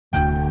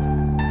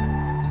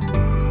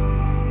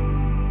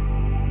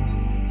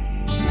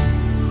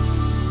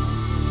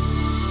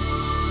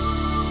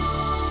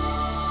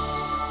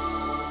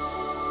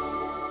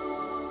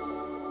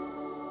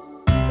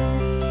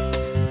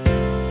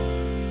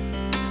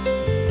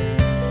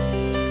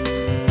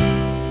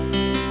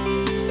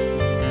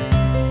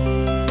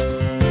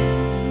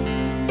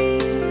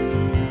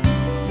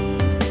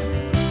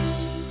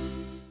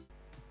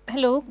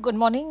Good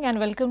morning and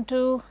welcome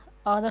to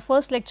the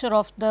first lecture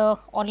of the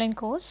online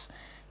course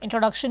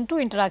Introduction to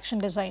Interaction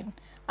Design.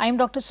 I am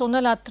Dr.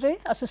 Sonal,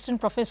 Assistant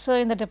Professor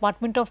in the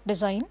Department of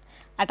Design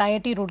at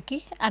IIT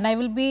Roorkee, and I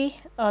will be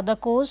the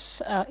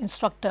course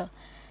instructor.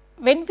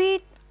 When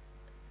we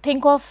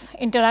think of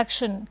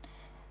interaction,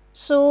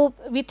 so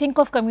we think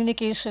of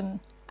communication,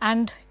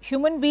 and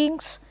human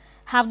beings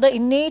have the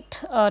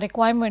innate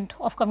requirement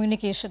of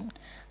communication.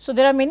 So,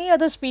 there are many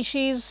other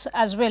species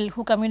as well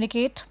who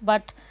communicate,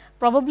 but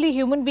probably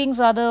human beings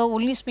are the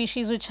only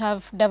species which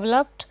have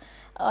developed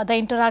the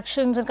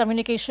interactions and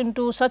communication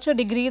to such a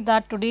degree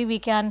that today we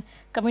can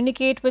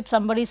communicate with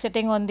somebody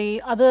sitting on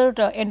the other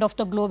end of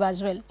the globe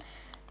as well.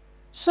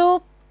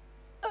 So,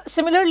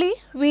 similarly,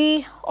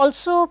 we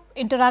also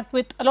interact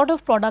with a lot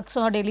of products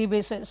on a daily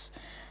basis,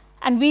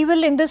 and we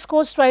will in this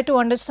course try to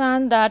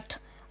understand that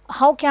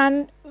how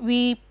can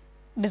we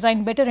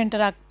design better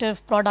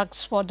interactive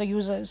products for the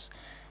users.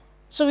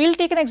 So, we will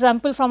take an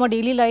example from our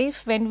daily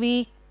life when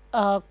we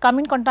come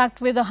in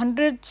contact with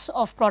hundreds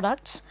of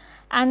products,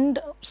 and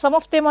some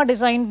of them are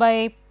designed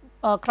by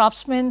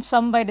craftsmen,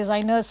 some by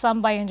designers,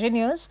 some by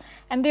engineers,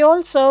 and they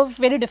all serve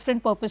very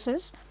different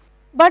purposes.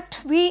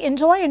 But we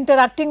enjoy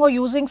interacting or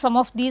using some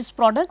of these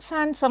products,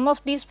 and some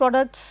of these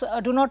products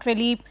do not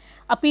really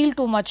appeal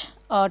too much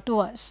to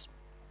us.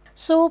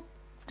 So,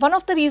 one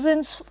of the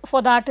reasons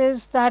for that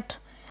is that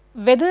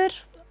whether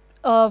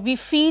we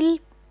feel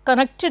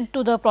connected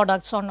to the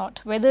products or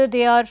not, whether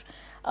they are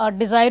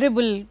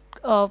desirable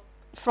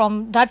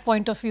from that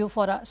point of view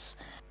for us.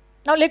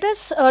 Now, let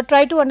us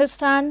try to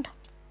understand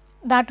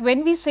that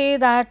when we say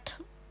that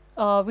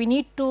we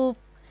need to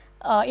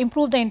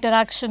improve the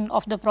interaction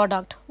of the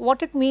product,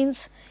 what it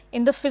means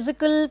in the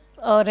physical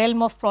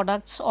realm of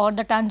products or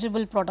the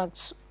tangible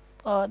products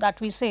that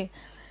we say.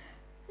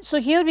 So,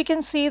 here we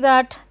can see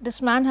that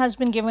this man has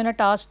been given a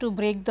task to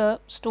break the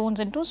stones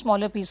into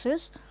smaller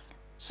pieces.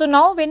 So,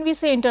 now when we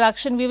say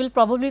interaction, we will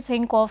probably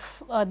think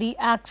of the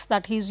axe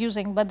that he is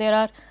using, but there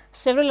are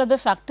several other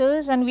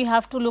factors, and we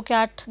have to look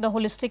at the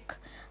holistic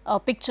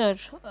picture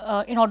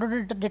in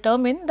order to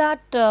determine that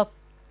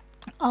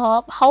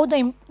how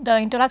the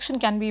interaction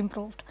can be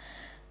improved.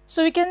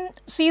 So, we can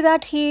see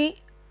that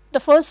the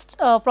first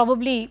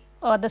probably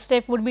the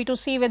step would be to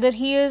see whether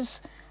he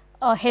is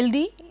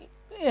healthy,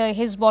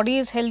 his body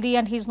is healthy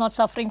and he is not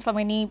suffering from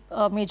any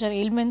major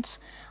ailments.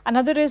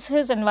 Another is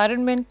his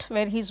environment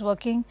where he is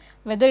working,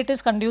 whether it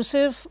is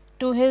conducive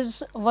to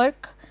his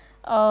work,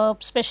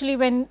 especially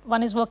when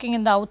one is working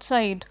in the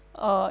outside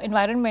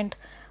environment,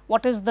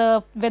 what is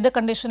the weather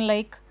condition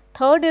like.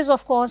 Third is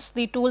of course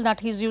the tool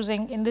that he is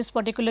using, in this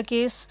particular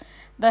case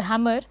the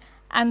hammer,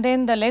 and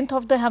then the length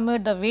of the hammer,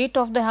 the weight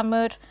of the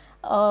hammer,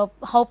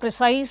 how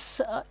precise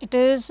it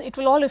is, it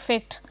will all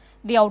affect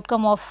the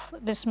outcome of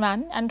this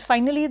man. And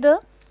finally, the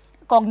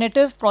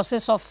cognitive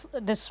process of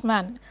this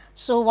man.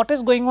 So, what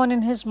is going on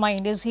in his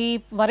mind? Is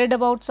he worried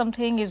about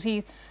something? Is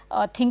he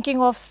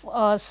thinking of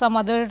some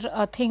other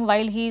thing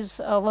while he is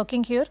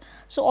working here?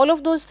 So, all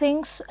of those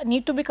things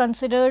need to be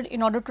considered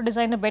in order to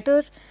design a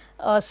better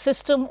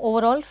system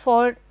overall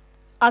for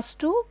us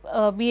to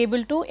be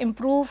able to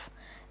improve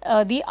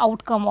the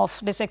outcome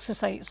of this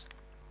exercise.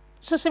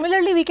 So,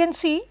 similarly, we can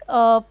see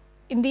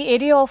in the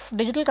area of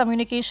digital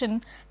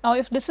communication. Now,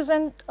 if this is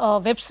a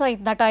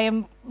website that I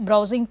am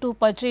browsing to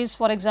purchase,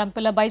 for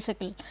example, a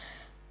bicycle,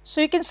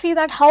 so you can see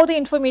that how the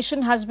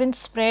information has been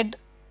spread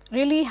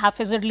really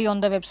haphazardly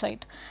on the website,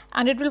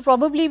 and it will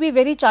probably be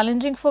very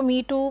challenging for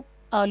me to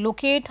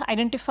locate,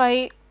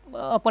 identify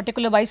a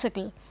particular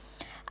bicycle.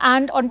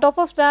 And on top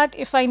of that,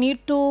 if I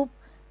need to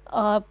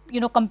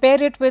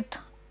compare it with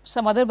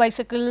some other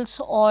bicycles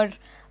or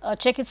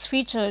check its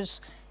features,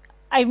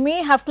 I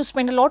may have to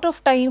spend a lot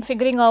of time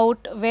figuring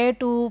out where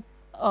to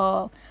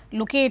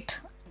locate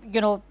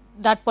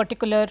that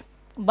particular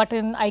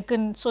button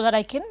icon, so that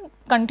I can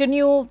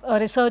continue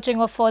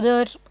researching or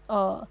further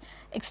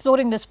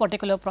exploring this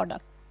particular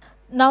product.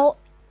 Now,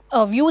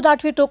 a view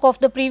that we took of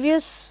the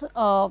previous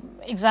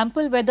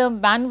example where the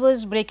man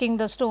was breaking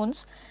the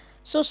stones.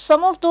 So,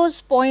 some of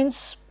those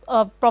points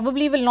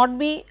probably will not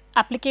be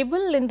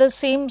applicable in the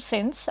same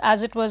sense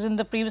as it was in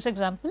the previous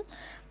example.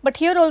 But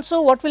here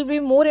also what will be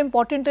more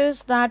important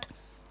is that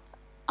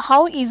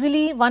how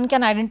easily one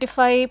can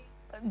identify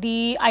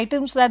the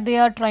items that they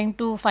are trying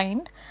to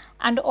find,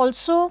 and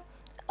also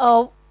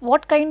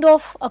what kind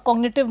of a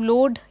cognitive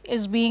load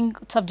is being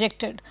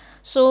subjected.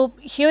 So,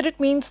 here it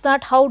means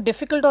that how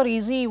difficult or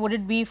easy would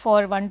it be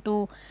for one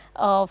to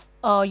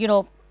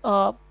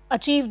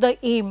achieve the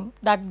aim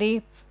that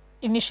they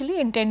initially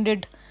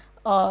intended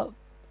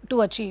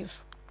to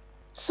achieve.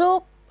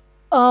 So,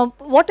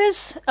 what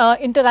is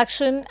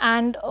interaction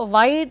and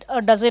why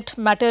does it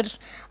matter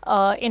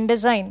in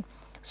design?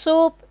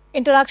 So,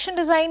 interaction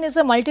design is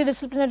a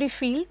multidisciplinary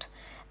field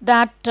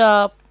that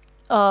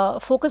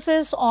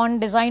focuses on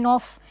design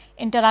of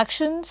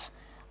interactions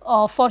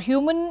for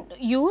human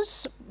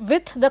use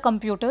with the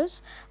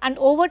computers, and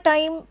over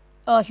time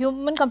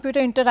human computer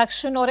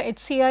interaction or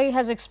HCI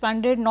has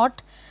expanded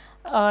not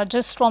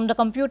just from the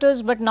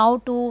computers, but now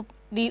to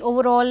the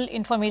overall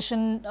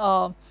information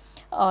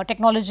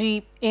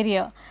technology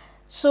area.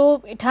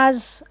 So, it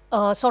has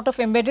sort of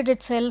embedded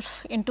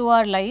itself into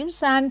our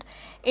lives, and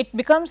it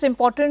becomes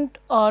important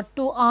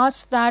to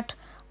ask that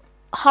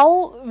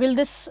how will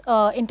this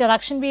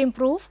interaction be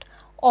improved,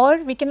 or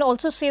we can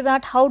also say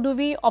that how do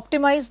we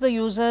optimize the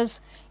user's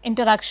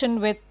interaction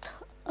with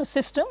a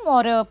system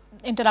or a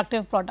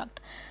interactive product.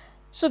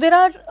 So, there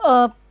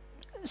are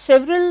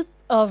several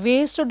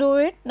ways to do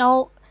it.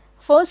 Now,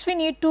 first we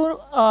need to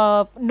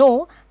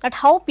know that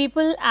how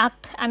people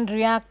act and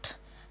react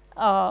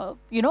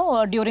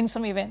during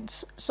some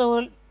events.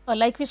 So,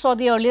 like we saw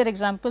the earlier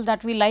example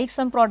that we like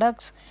some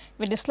products,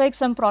 we dislike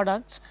some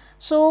products.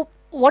 So,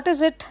 what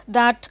is it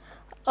that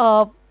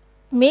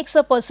makes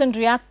a person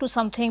react to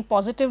something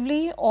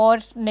positively or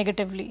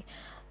negatively?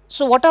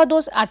 So, what are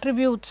those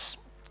attributes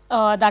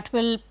that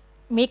will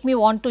make me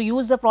want to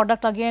use the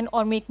product again,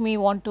 or make me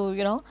want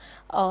to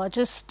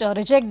just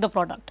reject the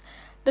product?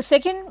 The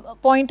second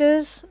point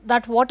is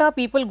that what are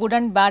people good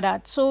and bad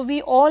at? So,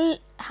 we all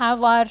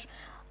have our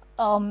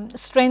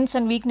strengths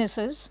and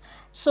weaknesses.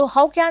 So,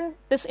 how can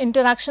this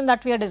interaction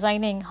that we are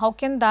designing, how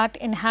can that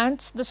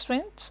enhance the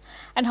strengths,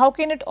 and how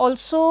can it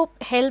also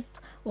help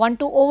one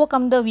to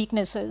overcome the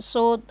weaknesses?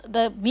 So,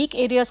 the weak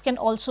areas can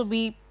also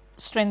be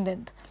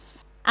strengthened.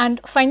 And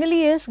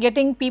finally is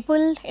getting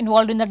people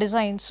involved in the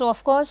design. So,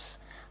 of course,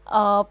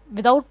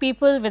 without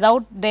people,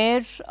 without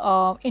their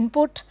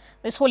input,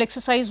 this whole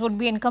exercise would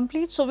be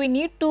incomplete. So, we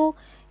need to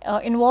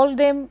involve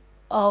them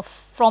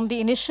from the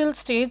initial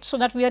stage, so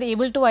that we are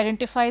able to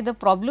identify the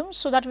problems,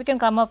 so that we can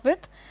come up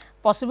with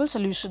possible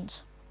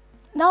solutions.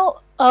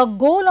 Now, a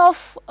goal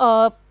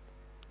of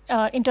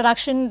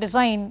interaction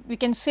design, we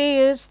can say,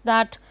 is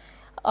that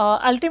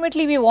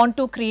ultimately we want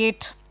to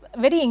create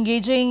very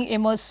engaging,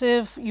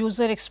 immersive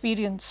user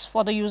experience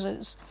for the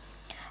users.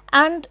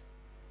 And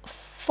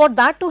for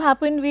that to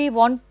happen, we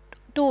want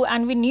to,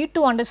 and we need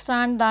to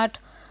understand that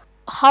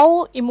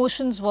how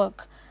emotions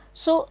work.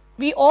 So,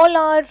 we all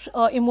are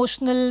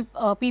emotional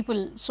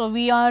people. So,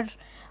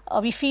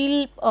 we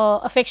feel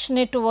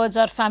affectionate towards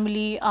our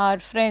family, our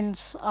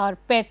friends, our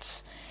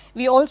pets.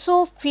 We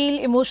also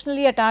feel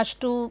emotionally attached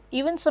to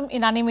even some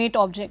inanimate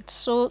objects.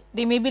 So,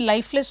 they may be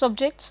lifeless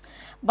objects,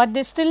 but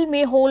they still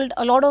may hold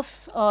a lot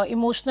of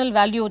emotional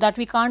value that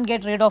we can't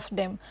get rid of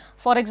them.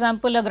 For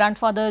example, a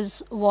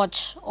grandfather's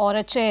watch or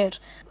a chair.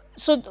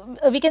 So,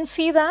 we can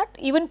see that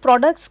even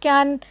products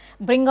can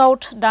bring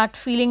out that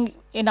feeling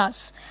in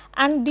us,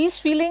 and these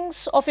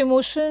feelings of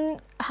emotion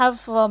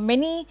have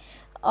many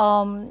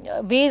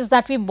ways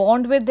that we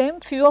bond with them.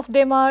 Few of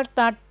them are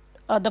that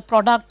the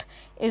product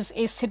is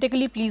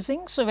aesthetically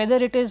pleasing. So, whether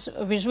it is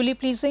visually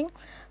pleasing.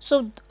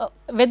 So,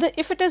 whether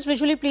if it is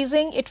visually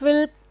pleasing, it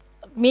will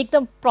make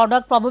the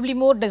product probably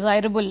more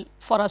desirable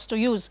for us to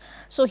use.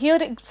 So, here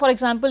for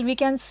example, we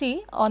can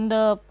see on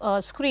the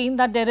screen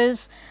that there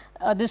is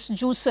this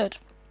juicer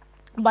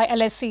by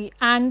LSC,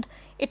 and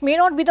it may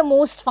not be the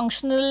most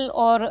functional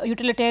or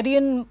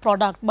utilitarian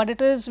product, but it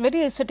is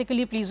very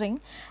aesthetically pleasing,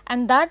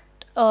 and that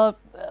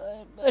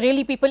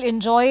really people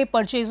enjoy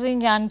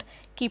purchasing and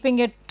keeping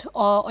it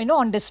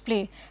on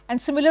display.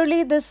 And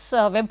similarly, this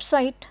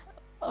website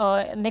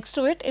next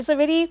to it is a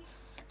very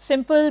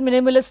simple,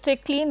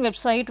 minimalistic, clean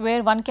website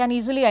where one can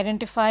easily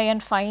identify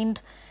and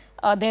find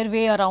their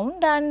way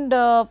around, and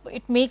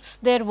it makes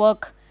their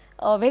work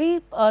very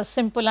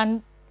simple,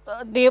 and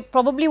they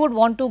probably would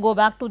want to go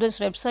back to this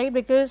website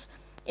because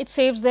it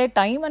saves their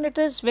time and it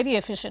is very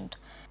efficient.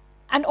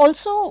 And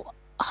also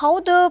how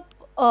the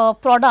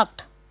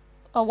product,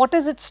 what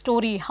is its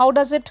story, how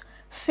does it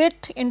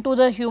fit into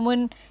the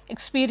human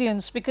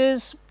experience,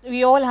 because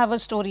we all have a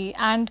story,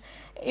 and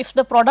if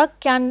the product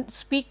can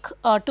speak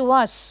to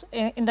us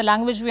in the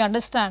language we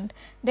understand,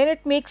 then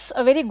it makes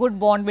a very good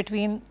bond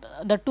between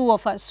the two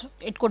of us.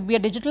 It could be a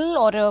digital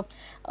or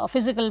a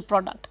physical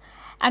product.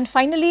 And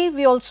finally,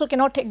 we also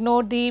cannot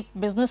ignore the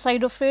business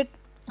side of it.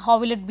 How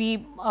will it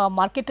be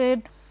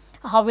marketed?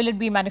 How will it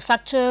be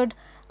manufactured?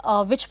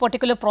 Which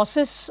particular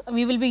process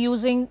we will be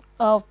using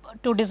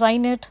to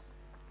design it?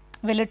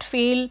 Will it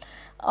fail?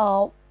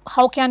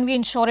 How can we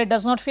ensure it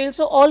does not fail?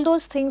 So, all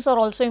those things are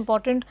also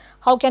important.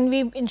 How can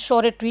we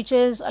ensure it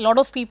reaches a lot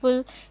of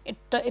people?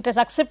 It is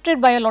accepted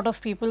by a lot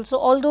of people. So,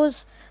 all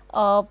those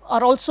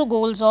are also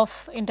goals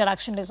of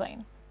interaction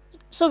design.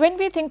 So, when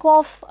we think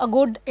of a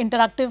good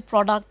interactive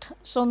product,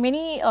 so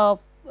many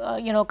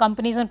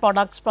companies and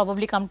products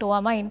probably come to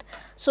our mind.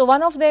 So,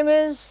 one of them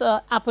is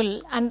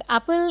Apple, and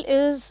Apple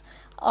is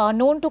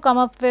known to come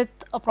up with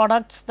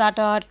products that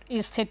are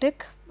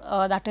aesthetic,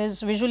 that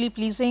is visually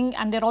pleasing,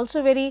 and they are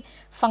also very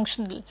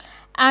functional.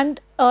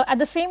 And at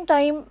the same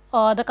time,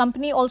 the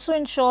company also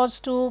ensures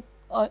to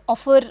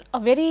offer a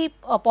very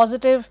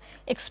positive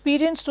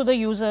experience to the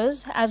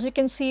users, as we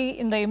can see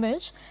in the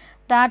image,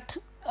 that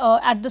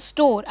at the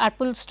store,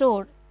 Apple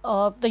store,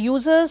 the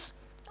users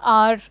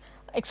are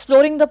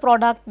exploring the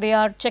product, they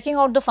are checking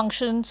out the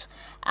functions,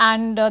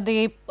 and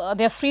they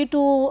are free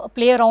to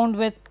play around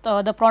with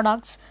the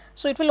products.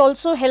 So, it will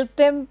also help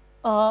them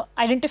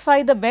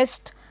identify the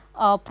best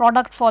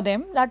product for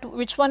them, that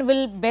which one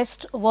will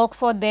best work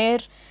for their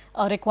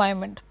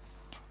requirement.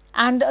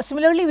 And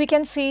similarly, we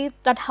can see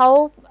that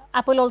how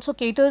Apple also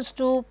caters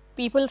to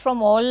people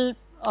from all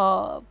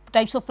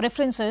types of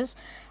preferences.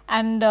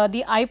 And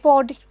the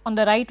iPod on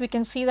the right, we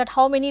can see that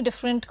how many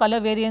different color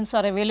variants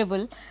are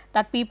available,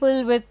 that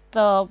people with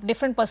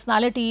different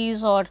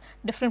personalities or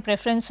different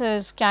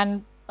preferences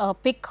can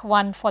pick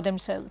one for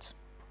themselves.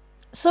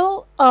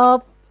 So,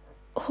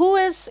 who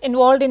is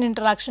involved in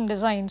interaction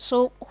design?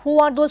 So, who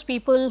are those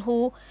people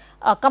who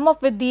come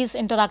up with these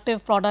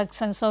interactive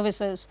products and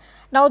services?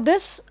 Now,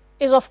 this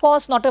is of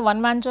course not a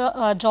one-man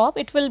job,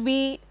 it will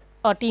be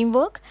a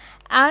teamwork,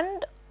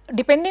 and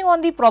depending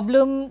on the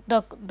problem,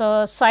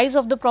 the size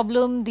of the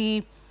problem,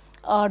 the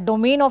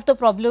domain of the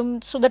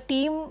problem, so the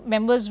team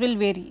members will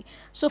vary.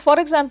 So, for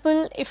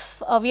example,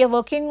 if we are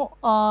working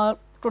to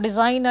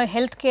design a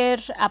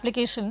healthcare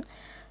application,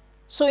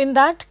 so in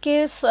that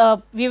case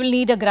we will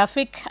need a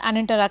graphic and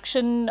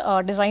interaction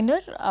designer,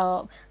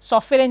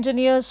 software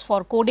engineers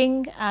for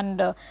coding,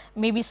 and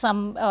maybe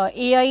some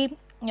AI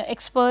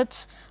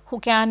experts who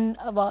can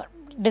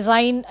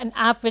design an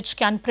app which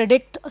can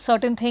predict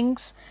certain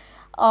things.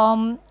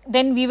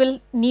 Then we will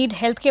need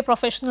healthcare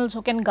professionals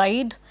who can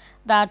guide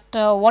that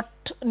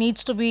what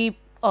needs to be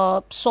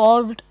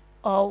solved,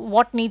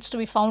 what needs to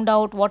be found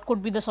out, what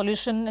could be the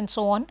solution, and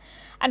so on.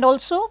 And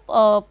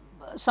also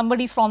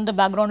somebody from the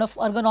background of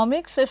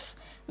ergonomics if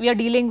we are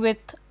dealing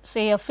with,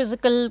 say, a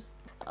physical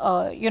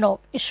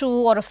issue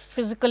or a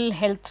physical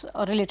health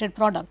related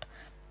product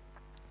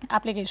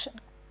application.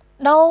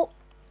 Now,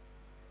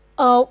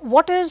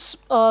 what is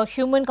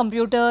human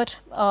computer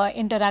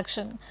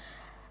interaction?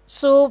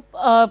 So,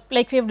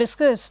 like we have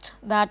discussed,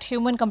 that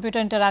human computer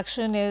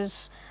interaction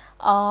is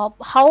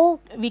how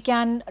we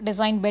can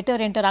design better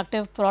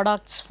interactive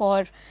products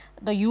for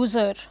the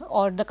user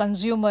or the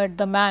consumer,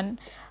 the man,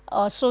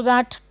 so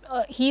that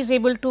he is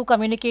able to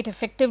communicate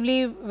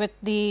effectively with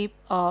the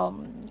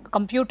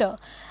computer.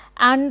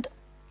 And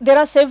there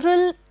are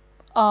several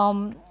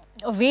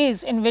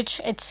ways in which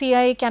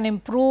HCI can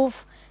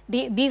improve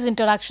these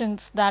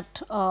interactions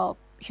that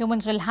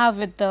humans will have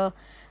with the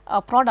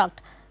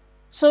product.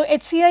 So,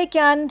 HCI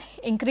can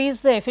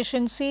increase the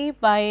efficiency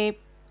by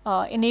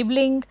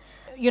enabling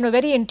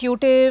very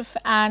intuitive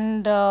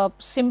and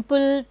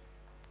simple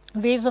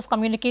ways of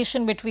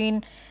communication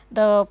between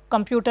the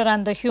computer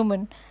and the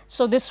human.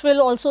 So, this will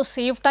also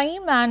save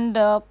time, and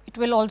it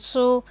will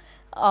also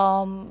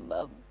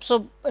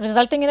so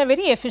resulting in a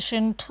very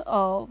efficient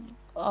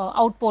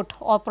output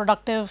or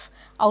productive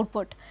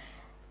output.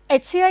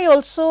 HCI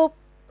also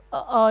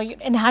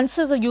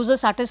enhances the user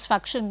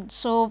satisfaction.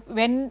 So,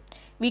 when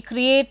we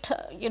create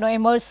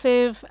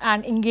immersive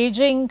and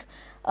engaging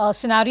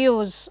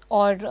scenarios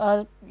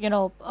or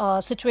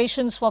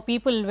situations for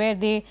people where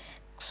they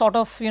sort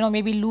of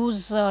maybe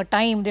lose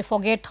time, they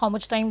forget how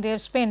much time they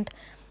have spent.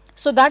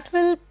 So, that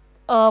will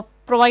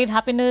provide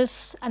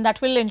happiness, and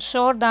that will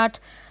ensure that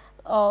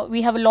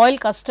we have a loyal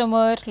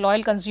customer,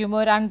 loyal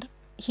consumer, and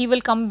he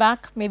will come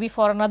back maybe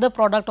for another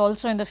product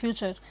also in the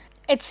future.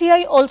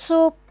 HCI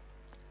also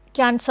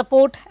can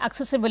support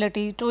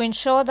accessibility to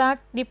ensure that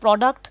the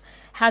product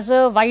has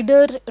a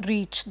wider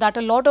reach, that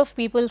a lot of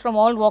people from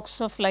all walks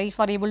of life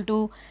are able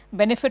to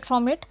benefit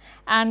from it,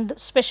 and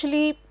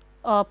especially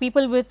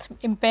people with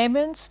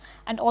impairments,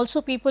 and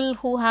also people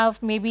who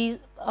have maybe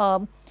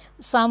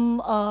some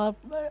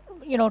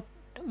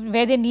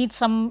where they need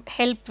some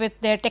help with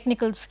their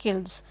technical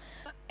skills.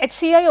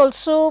 HCI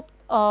also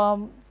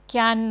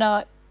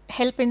can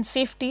help in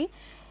safety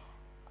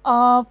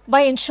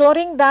by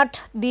ensuring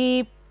that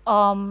the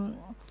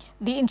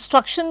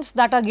instructions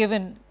that are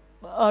given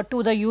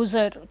to the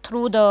user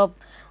through the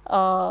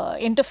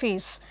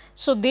interface,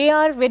 so they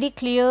are very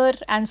clear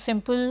and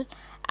simple,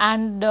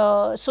 and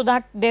so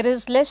that there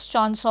is less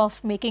chance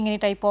of making any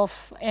type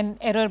of an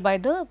error by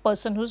the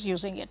person who is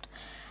using it.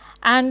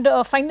 And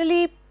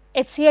finally,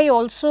 HCI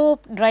also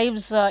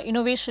drives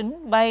innovation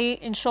by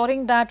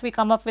ensuring that we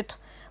come up with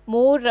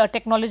more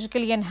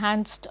technologically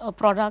enhanced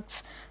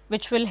products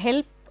which will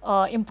help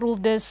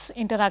improve this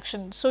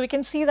interaction. So, we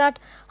can see that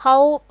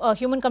how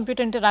human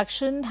computer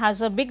interaction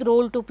has a big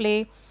role to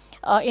play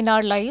in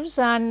our lives,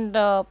 and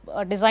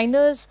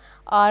designers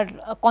are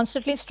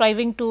constantly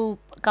striving to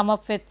come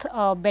up with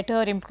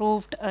better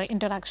improved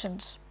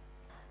interactions.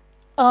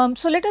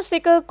 So, let us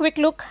take a quick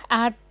look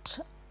at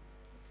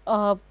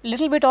a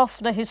little bit of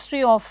the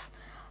history of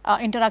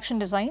interaction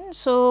design.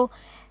 So,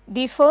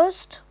 the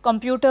first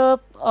computer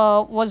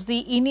was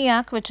the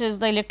ENIAC, which is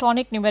the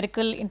Electronic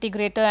Numerical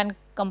Integrator and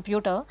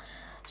Computer.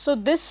 So,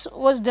 this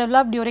was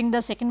developed during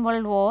the Second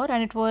World War,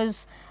 and it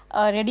was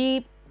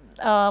ready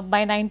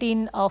by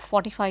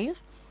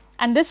 1945,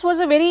 and this was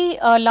a very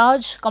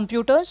large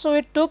computer. So,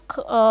 it took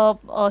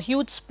a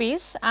huge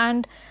space,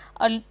 and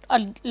a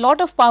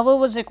lot of power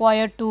was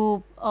required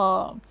to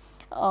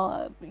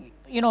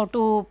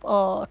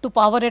to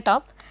power it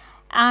up,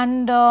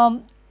 and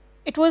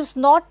it was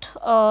not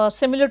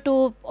similar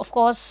to, of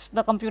course,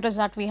 the computers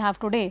that we have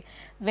today,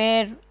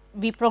 where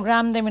we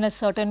program them in a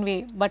certain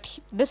way, but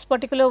this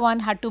particular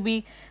one had to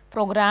be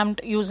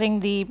programmed using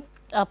the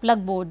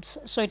plug boards.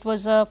 So it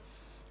was a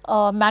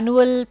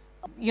manual,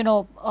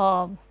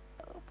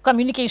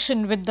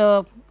 communication with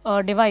the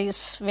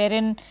device,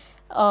 wherein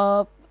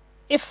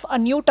if a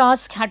new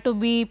task had to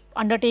be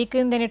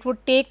undertaken, then it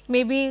would take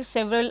maybe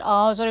several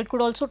hours, or it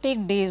could also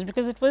take days,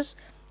 because it was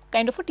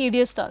kind of a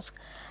tedious task.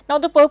 Now,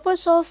 the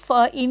purpose of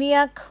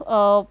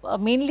ENIAC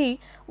mainly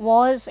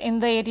was in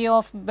the area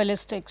of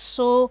ballistics.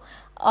 So,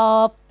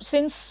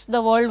 since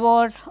the World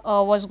War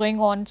was going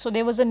on, so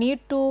there was a need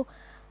to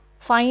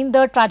find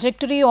the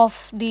trajectory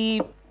of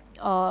the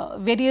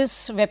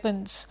various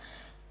weapons,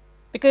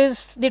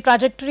 because the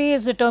trajectory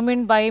is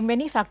determined by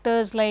many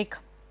factors like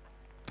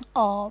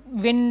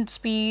wind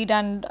speed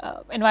and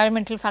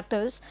environmental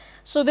factors.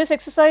 So, this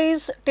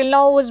exercise till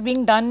now was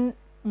being done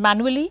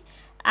manually,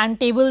 and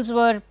tables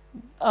were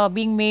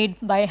being made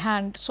by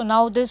hand. So,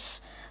 now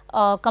this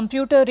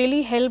computer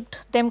really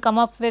helped them come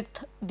up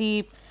with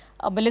the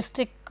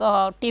ballistic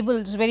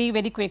tables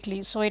very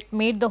quickly. So, it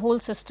made the whole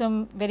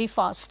system very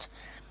fast.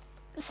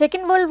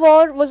 Second World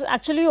War was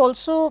actually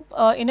also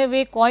in a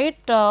way quite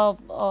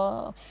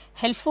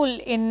helpful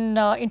in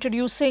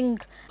introducing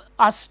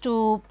us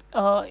to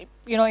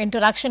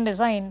interaction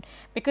design,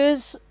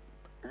 because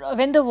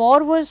when the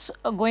war was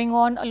going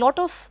on, a lot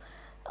of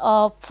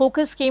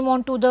focus came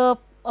on to the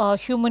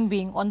human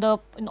being, on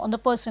the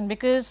person,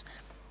 because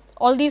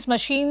all these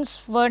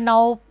machines were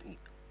now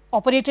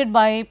operated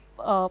by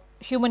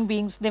human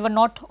beings. They were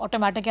not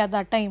automatic at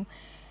that time.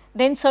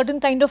 Then certain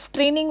kind of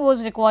training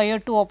was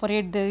required to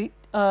operate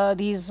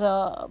these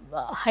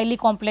highly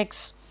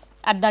complex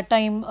at that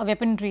time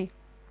weaponry.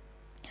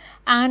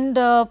 And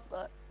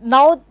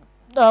now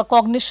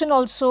cognition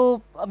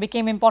also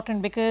became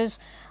important, because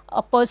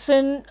a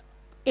person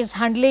is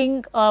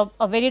handling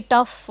a very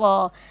tough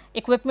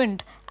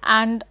equipment,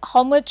 and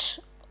how much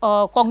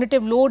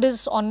cognitive load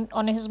is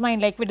on his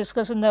mind, like we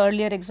discussed in the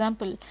earlier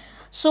example.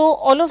 So,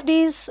 all of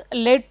these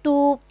led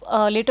to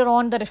later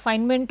on the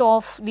refinement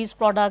of these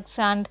products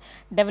and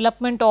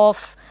development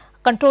of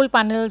control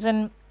panels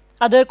and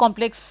other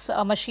complex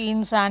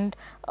machines and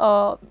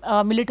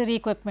military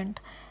equipment.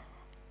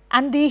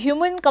 And the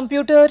human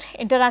computer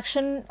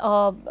interaction,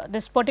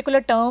 this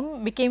particular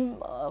term became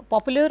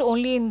popular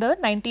only in the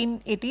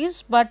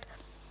 1980s, but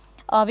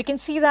we can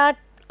see that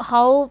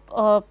how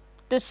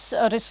this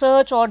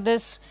research or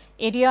this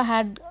area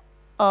had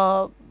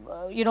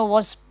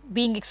was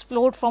being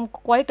explored from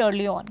quite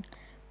early on.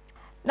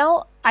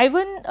 Now,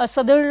 Ivan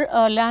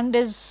Sutherland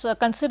is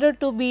considered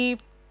to be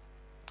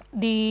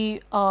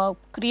the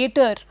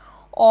creator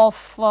of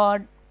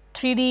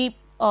 3D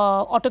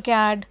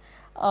AutoCAD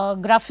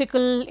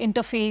graphical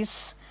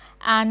interface,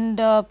 and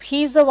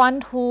he is the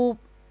one who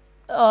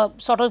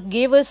sort of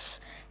gave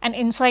us an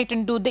insight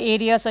into the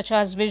areas such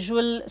as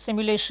visual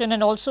simulation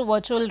and also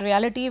virtual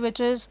reality, which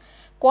is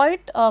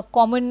quite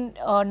common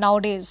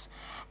nowadays.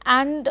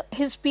 And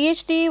his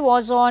PhD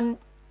was on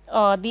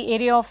the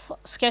area of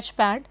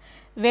Sketchpad,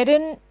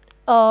 wherein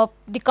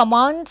the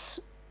commands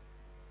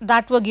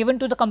that were given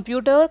to the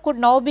computer could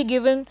now be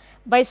given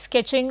by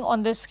sketching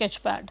on this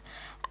Sketchpad,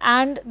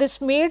 and this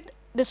made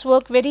this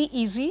work very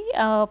easy.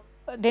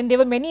 Then there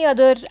were many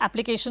other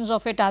applications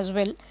of it as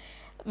well,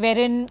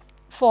 wherein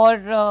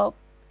for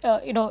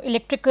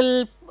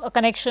electrical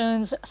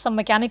connections, some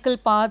mechanical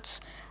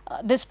parts,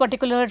 this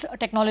particular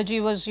technology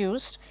was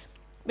used,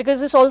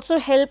 because this also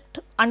helped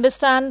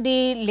understand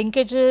the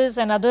linkages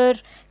and other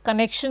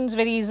connections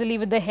very easily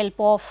with the help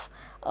of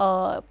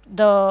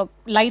the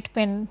light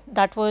pen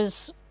that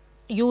was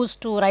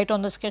used to write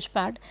on the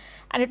Sketchpad.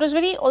 And it was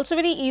also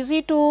very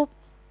easy to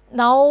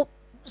now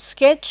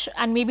sketch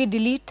and maybe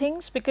delete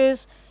things,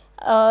 because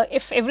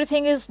if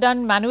everything is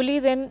done manually,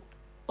 then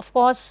of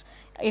course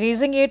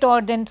erasing it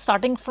or then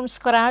starting from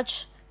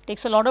scratch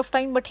takes a lot of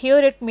time, but here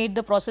it made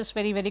the process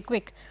very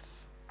quick.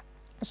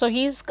 So,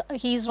 he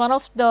is one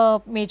of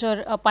the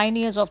major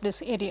pioneers of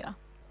this area.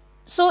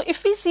 So,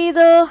 if we see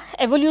the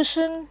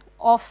evolution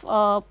of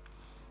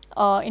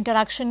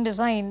interaction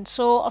design,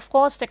 so of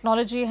course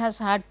technology has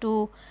had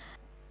to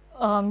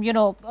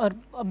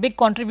a big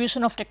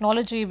contribution of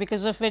technology,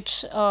 because of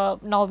which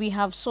now we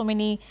have so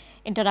many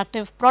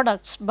interactive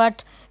products.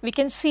 But we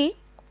can see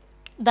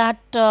that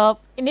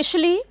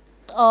initially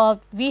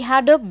we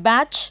had a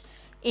batch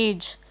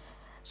age.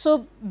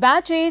 So,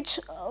 batch age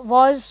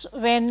was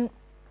when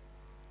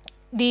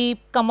the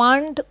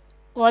command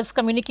was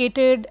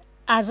communicated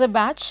as a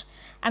batch,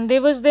 and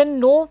there was then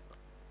no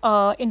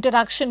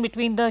interaction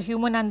between the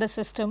human and the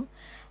system,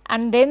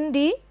 and then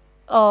the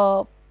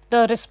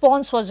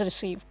response was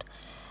received.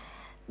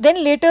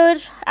 Then later,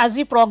 as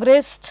we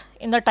progressed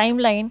in the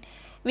timeline,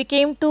 we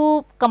came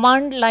to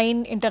command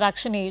line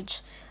interaction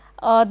age.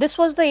 This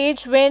was the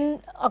age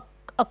when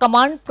a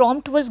command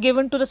prompt was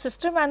given to the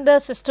system and the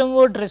system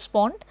would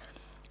respond,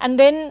 and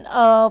then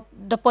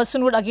the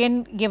person would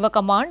again give a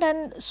command,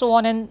 and so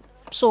on and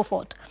so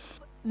forth.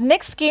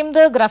 Next came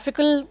the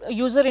graphical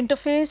user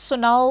interface. So,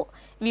 now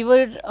we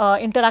were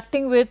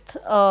interacting with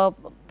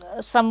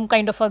some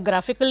kind of a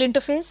graphical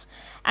interface,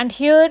 and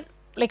here,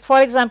 like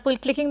for example,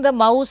 clicking the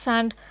mouse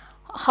and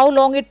how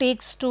long it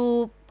takes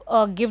to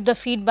give the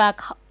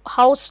feedback,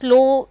 how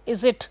slow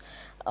is it.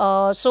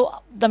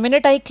 So the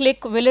minute I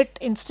click, will it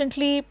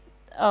instantly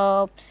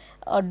uh,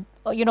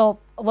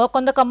 work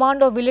on the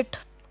command, or will it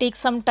take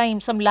some time,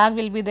 some lag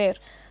will be there.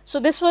 So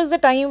this was the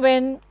time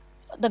when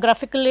the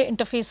graphical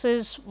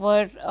interfaces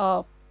were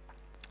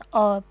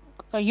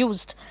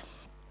used.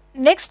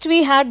 Next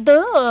we had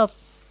the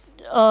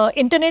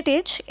internet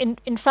age.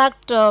 In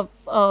fact,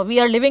 we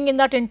are living in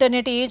that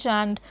internet age,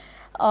 and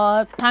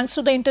thanks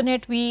to the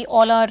internet we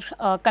all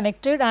are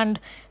connected, and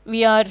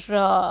we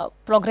are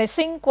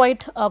progressing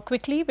quite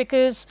quickly,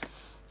 because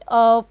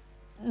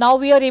now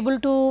we are able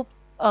to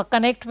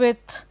connect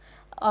with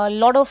a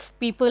lot of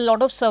people,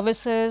 lot of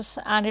services,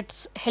 and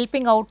it's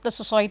helping out the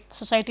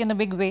society in a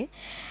big way.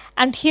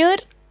 And here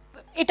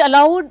it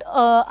allowed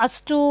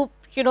us to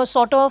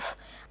sort of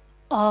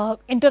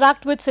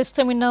interact with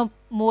system in a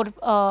more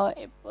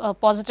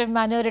positive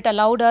manner. It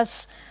allowed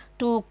us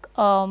to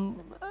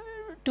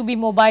be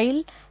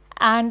mobile,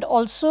 and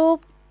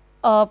also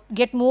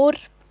get more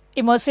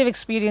immersive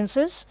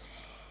experiences.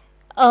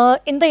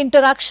 In the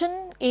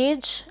interaction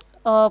age,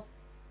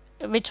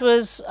 which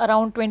was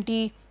around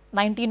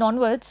 2019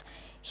 onwards,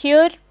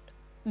 here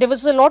there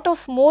was a lot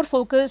of more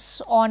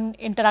focus on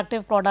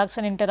interactive products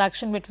and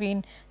interaction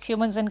between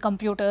humans and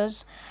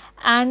computers,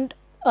 and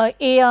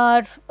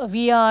AR,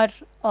 VR,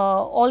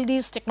 all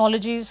these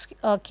technologies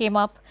came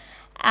up,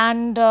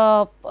 and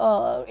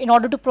in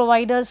order to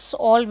provide us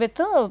all with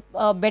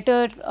a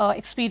better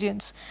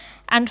experience.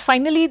 And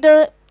finally,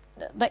 the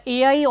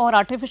AI or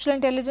artificial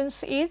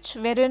intelligence age,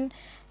 wherein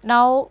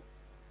now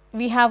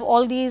we have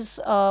all these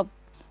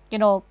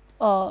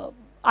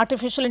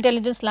artificial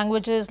intelligence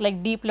languages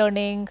like deep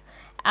learning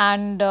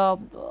and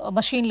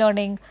machine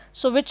learning,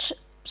 so which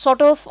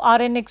sort of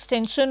are an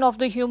extension of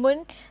the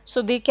human,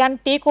 so they can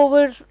take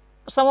over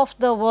some of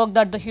the work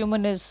that the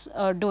human is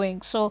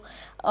doing. So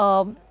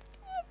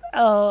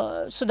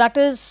so that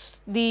is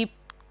the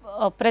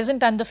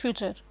present and the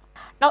future.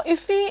 Now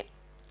if we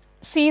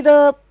see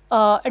the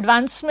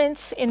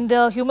advancements in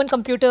the human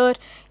computer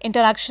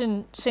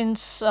interaction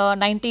since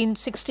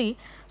 1960,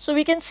 so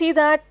we can see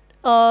that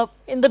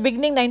in the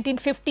beginning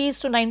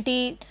 1950s to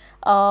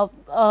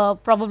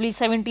probably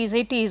 70s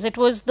 80s, it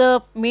was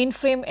the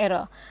mainframe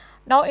era.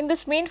 Now in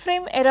this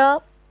mainframe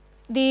era,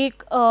 the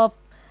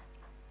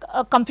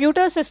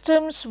computer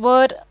systems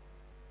were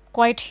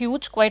quite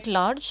huge, quite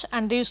large,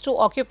 and they used to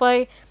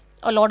occupy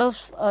a lot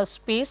of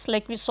space,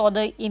 like we saw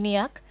the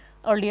ENIAC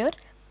earlier,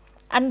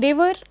 and they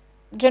were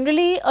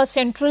generally a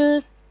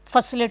central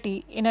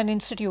facility in an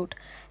institute,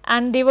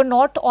 and they were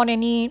not on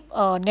any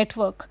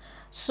network.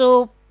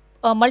 So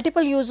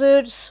multiple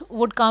users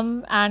would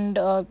come and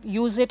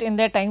use it in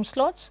their time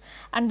slots,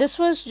 and this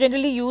was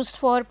generally used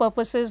for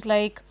purposes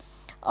like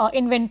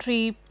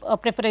inventory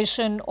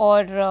preparation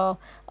or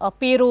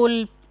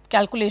payroll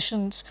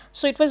calculations.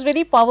 So it was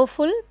very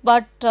powerful,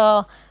 but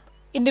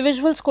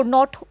individuals could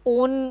not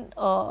own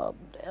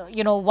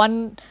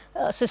one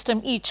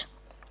system each.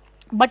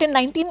 But in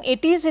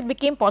 1980s it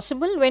became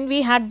possible when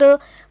we had the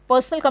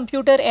personal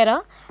computer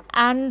era,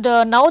 and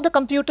now the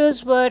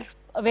computers were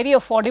very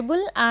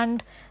affordable,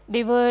 and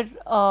they were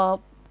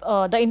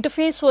the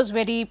interface was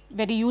very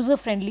user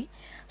friendly.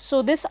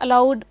 So this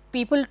allowed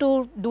people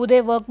to do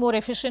their work more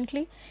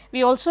efficiently.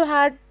 We also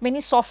had many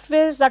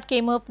softwares that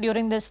came up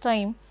during this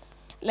time,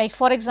 like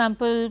for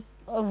example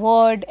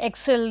Word,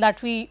 Excel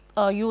that we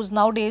use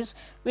nowadays,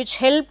 which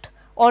helped,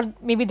 or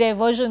maybe their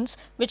versions,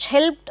 which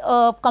helped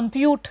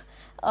compute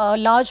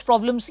large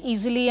problems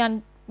easily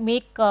and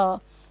make the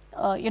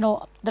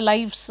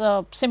lives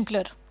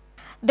simpler.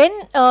 Then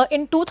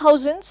in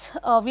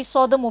 2000s we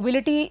saw the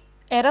mobility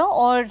era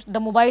or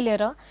the mobile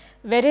era,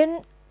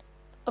 wherein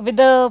with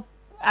the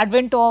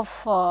advent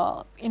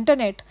of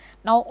internet,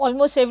 now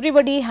almost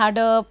everybody had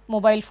a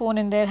mobile phone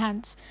in their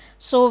hands.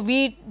 So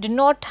we did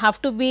not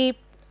have to be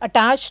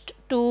attached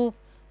to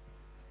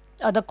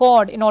the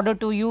cord in order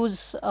to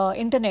use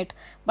internet,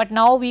 but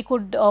now we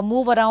could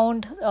move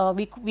around.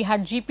 We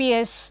had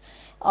GPS,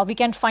 we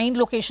can find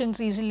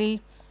locations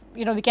easily,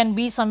 we can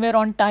be somewhere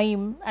on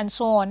time and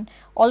so on.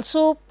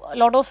 Also a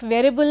lot of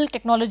wearable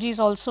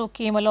technologies also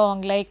came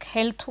along, like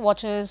health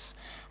watches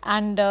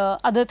and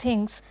other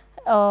things,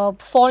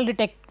 fall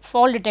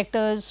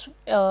detectors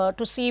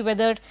to see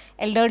whether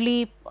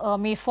elderly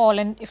may fall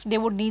and if they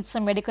would need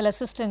some medical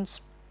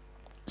assistance.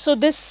 So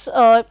this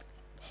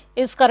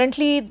is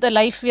currently the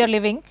life we are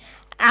living.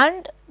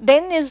 And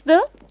then is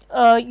the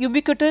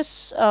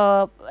ubiquitous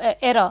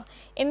era.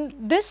 In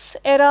this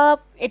era,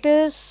 it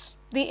is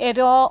the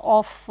era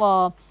of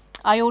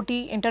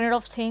IoT, Internet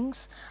of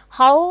Things.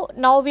 How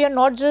now we are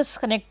not just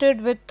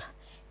connected with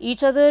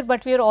each other,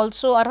 but we are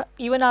also,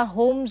 even our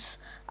homes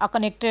are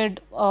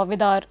connected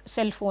with our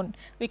cell phone.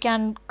 We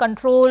can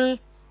control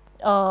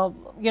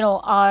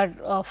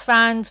our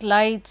fans,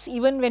 lights,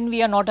 even when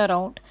we are not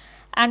around.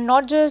 and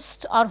not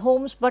just our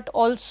homes but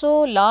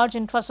also large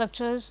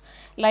infrastructures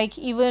like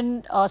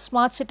even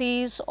smart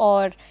cities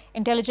or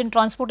intelligent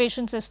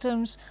transportation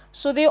systems.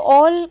 So, they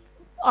all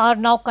are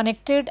now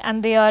connected,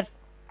 and they are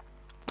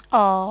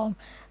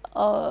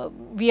uh,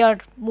 we are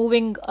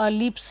moving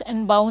leaps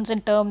and bounds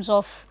in terms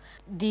of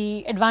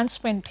the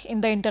advancement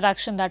in the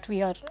interaction that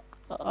we are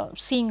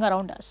seeing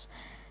around us.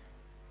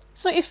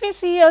 So, if we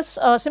see a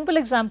simple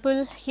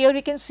example, here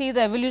we can see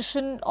the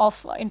evolution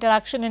of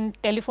interaction in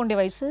telephone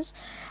devices,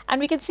 and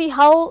we can see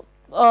how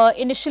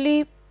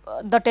initially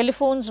the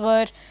telephones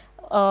were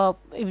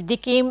they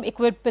came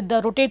equipped with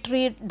the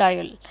rotatory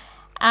dial,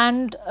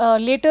 and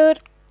later,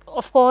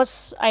 of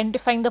course,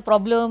 identifying the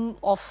problem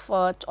of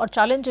or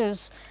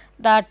challenges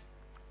that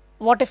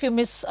what if you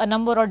miss a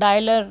number or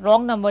dial a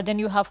wrong number, then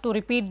you have to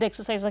repeat the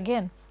exercise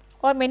again,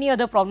 or many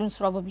other problems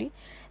probably.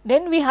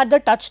 Then we had the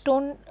touch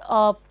tone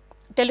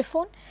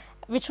telephone,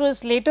 which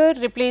was later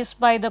replaced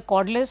by the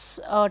cordless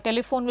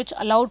telephone, which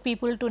allowed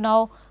people to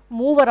now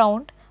move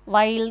around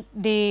while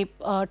they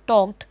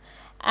talked,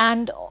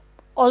 and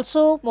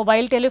also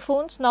mobile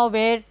telephones now,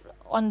 where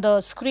on the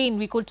screen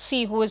we could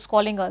see who is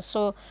calling us,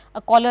 so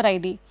a caller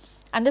ID.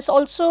 And this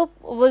also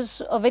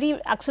was a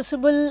very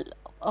accessible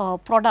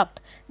product,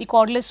 the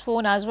cordless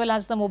phone as well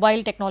as the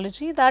mobile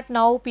technology, that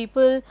now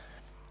people,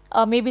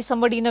 maybe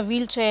somebody in a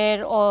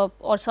wheelchair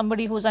or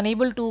somebody who is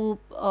unable to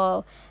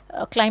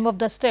climb up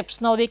the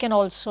steps, now they can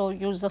also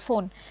use the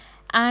phone.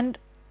 And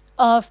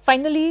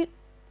finally,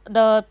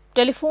 the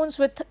telephones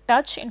with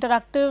touch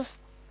interactive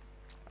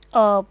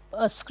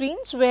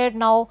screens, where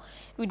now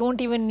we do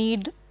not even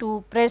need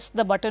to press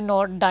the button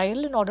or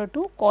dial in order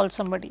to call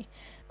somebody.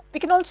 We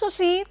can also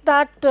see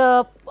that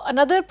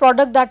another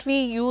product that we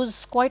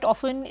use quite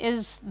often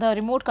is the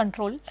remote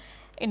control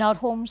in our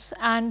homes,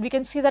 and we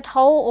can see that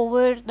how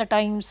over the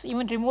times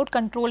even remote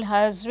control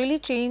has really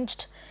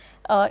changed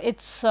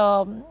its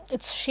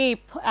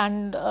shape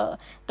and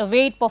the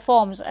way it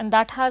performs, and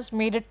that has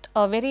made it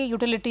a very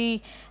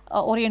utility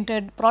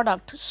oriented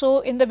product.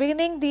 So, in the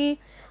beginning, the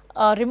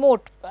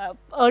remote,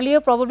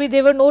 earlier probably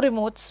there were no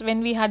remotes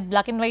when we had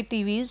black and white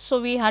TVs. So,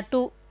 we had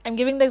to, I am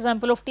giving the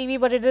example of TV,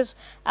 but it is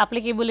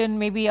applicable in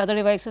maybe other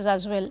devices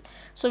as well.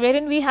 So,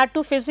 wherein we had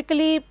to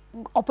physically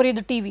operate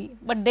the TV,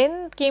 but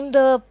then came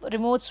the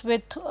remotes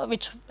with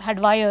which had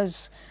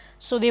wires.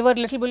 So, they were a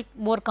little bit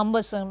more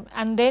cumbersome,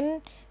 and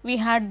then we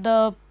had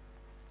the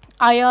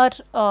IR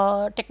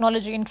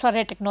technology,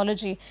 infrared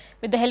technology,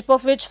 with the help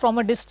of which from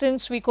a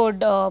distance we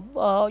could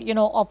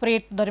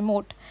operate the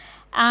remote.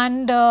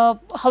 And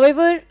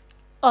however,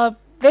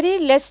 very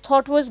less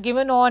thought was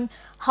given on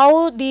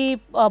how the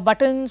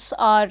buttons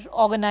are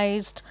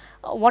organized,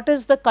 what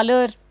is the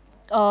color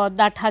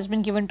that has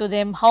been given to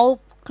them, how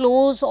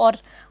close or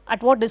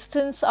at what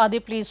distance are they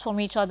placed from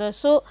each other.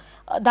 So,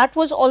 that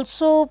was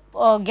also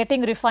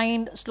getting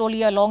refined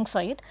slowly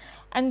alongside.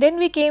 And then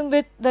we came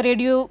with the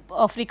radio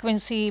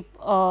frequency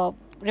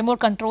remote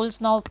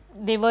controls. Now,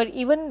 they were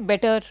even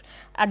better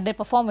at their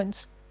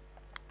performance.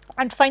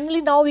 And finally,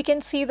 now we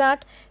can see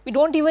that we do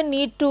not even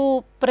need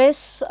to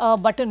press a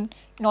button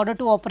in order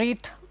to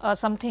operate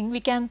something. We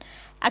can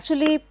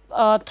actually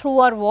through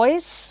our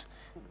voice,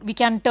 we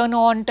can turn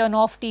on, turn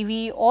off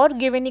TV or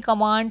give any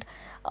command.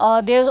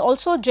 There is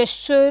also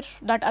gesture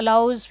that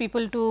allows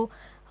people to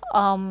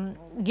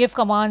give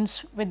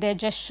commands with their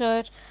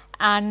gesture,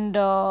 and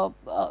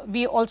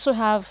we also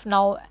have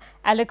now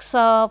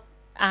Alexa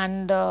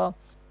and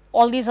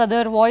all these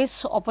other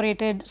voice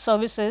operated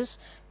services,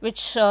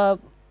 which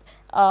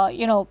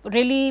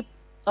really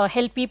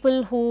help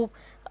people who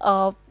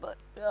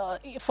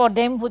for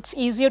them it's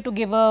easier to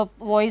give a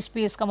voice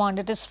based command,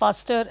 it is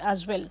faster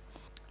as well.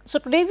 So,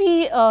 today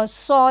we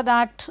saw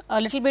that a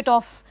little bit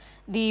of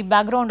the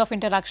background of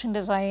interaction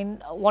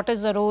design, what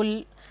is the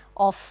role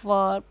of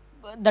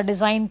the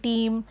design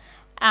team,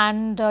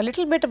 and a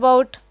little bit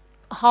about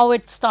how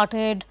it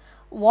started,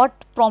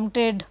 what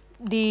prompted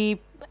the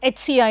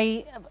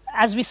HCI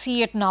as we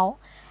see it now.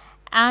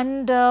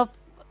 And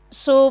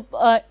so,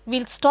 we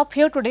will stop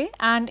here today,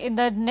 and in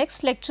the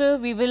next lecture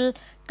we will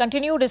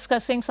continue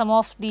discussing some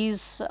of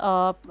these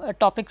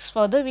topics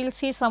further. We will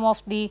see some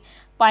of the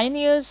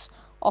pioneers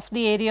of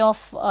the area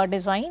of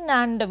design,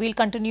 and we will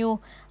continue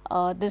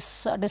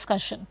this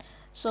discussion.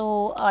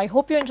 So, I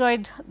hope you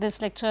enjoyed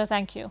this lecture.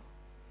 Thank you.